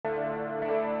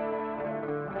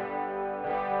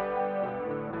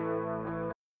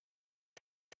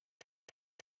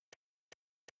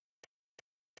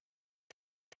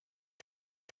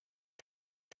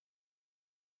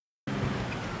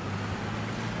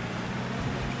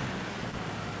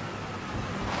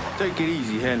Take it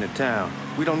easy heading to town.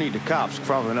 We don't need the cops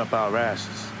crawling up our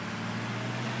asses.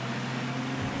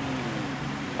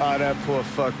 Ah, that poor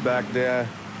fuck back there.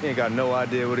 He ain't got no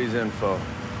idea what he's in for.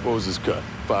 What was his cut?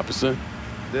 5%?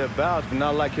 Thereabouts, but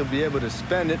not like he'll be able to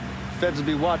spend it. Feds will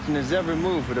be watching his every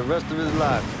move for the rest of his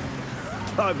life.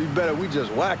 Probably be better we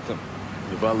just whacked him.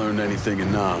 If I learned anything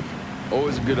in Nam,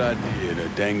 always a good idea to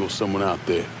dangle someone out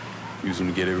there. Use them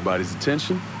to get everybody's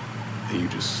attention, and you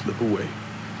just slip away.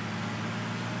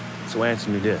 So answer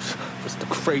me this. What's the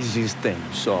craziest thing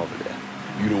you saw over there?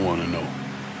 You don't want to know.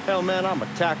 Hell, man, I'm a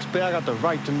taxpayer. I got the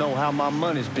right to know how my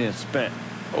money's being spent.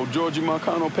 Oh, Georgie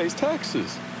Marcano pays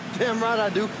taxes. Damn right I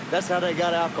do. That's how they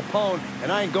got Al Capone,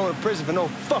 and I ain't going to prison for no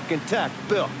fucking tax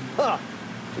bill. Huh.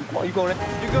 Come on, you're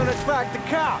gonna attract the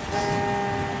cops.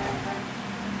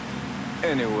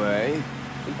 Anyway,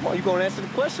 come on, you gonna answer the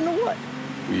question or what?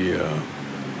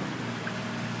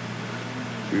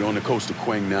 We on the coast of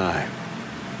Quang Nai,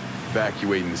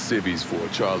 evacuating the civvies for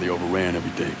Charlie overran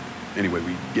everything. Anyway,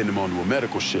 we getting him onto a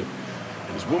medical ship,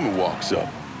 and this woman walks up.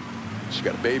 She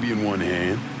got a baby in one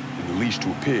hand and the leash to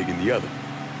a pig in the other.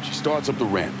 She starts up the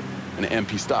ramp, and the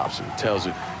MP stops her and tells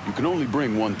her, you can only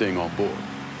bring one thing on board.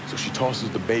 So she tosses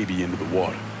the baby into the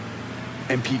water.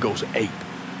 MP goes ape,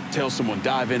 tells someone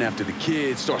dive in after the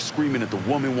kid, starts screaming at the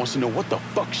woman, wants to know what the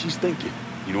fuck she's thinking.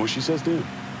 You know what she says to him?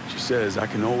 She says, I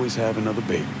can always have another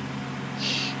baby.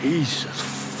 Jesus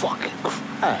fucking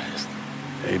Christ.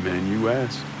 Hey man, you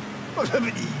asked.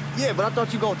 Yeah, but I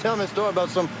thought you were gonna tell me a story about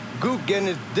some gook getting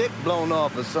his dick blown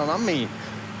off or something. I mean,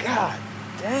 god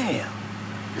damn.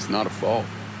 It's not a fault.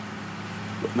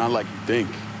 But not like you think.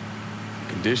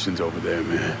 The conditions over there,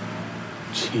 man.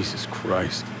 Jesus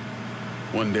Christ.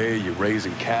 One day you're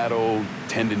raising cattle,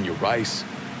 tending your rice.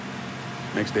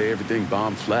 Next day everything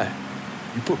bombed flat.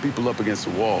 You put people up against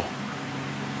the wall,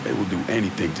 they will do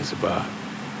anything to survive.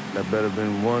 That better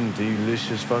been one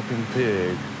delicious fucking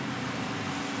pig.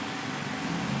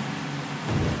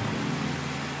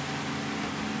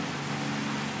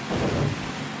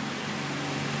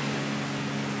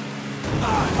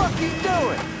 What are you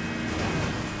doing?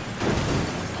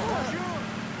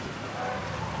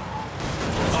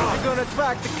 You're gonna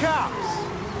attract the cops.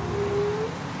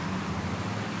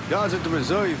 Guards at the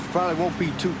reserve probably won't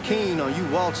be too keen on you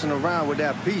waltzing around with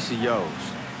that piece of yours.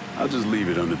 I'll just leave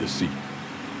it under the seat.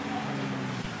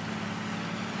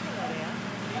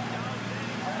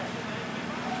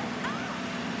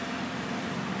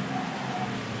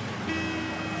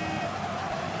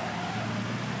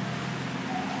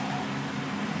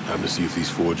 Time to see if these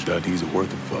forged IDs are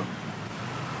worth a fuck.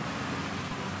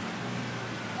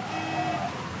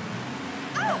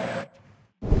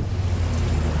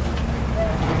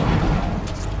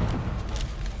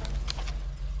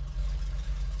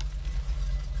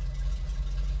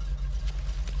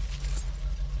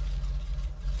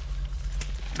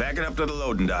 Back it up to the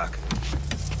loading dock.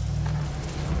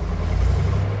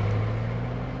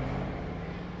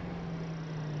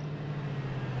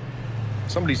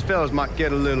 Some of these fellas might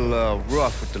get a little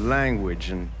rough with the language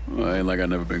and... Well, ain't like I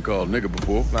never been called nigga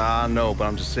before. Nah, I know, but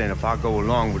I'm just saying if I go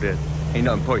along with it, ain't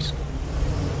nothing personal.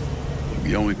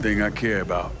 The only thing I care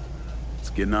about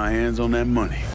is getting our hands on that money.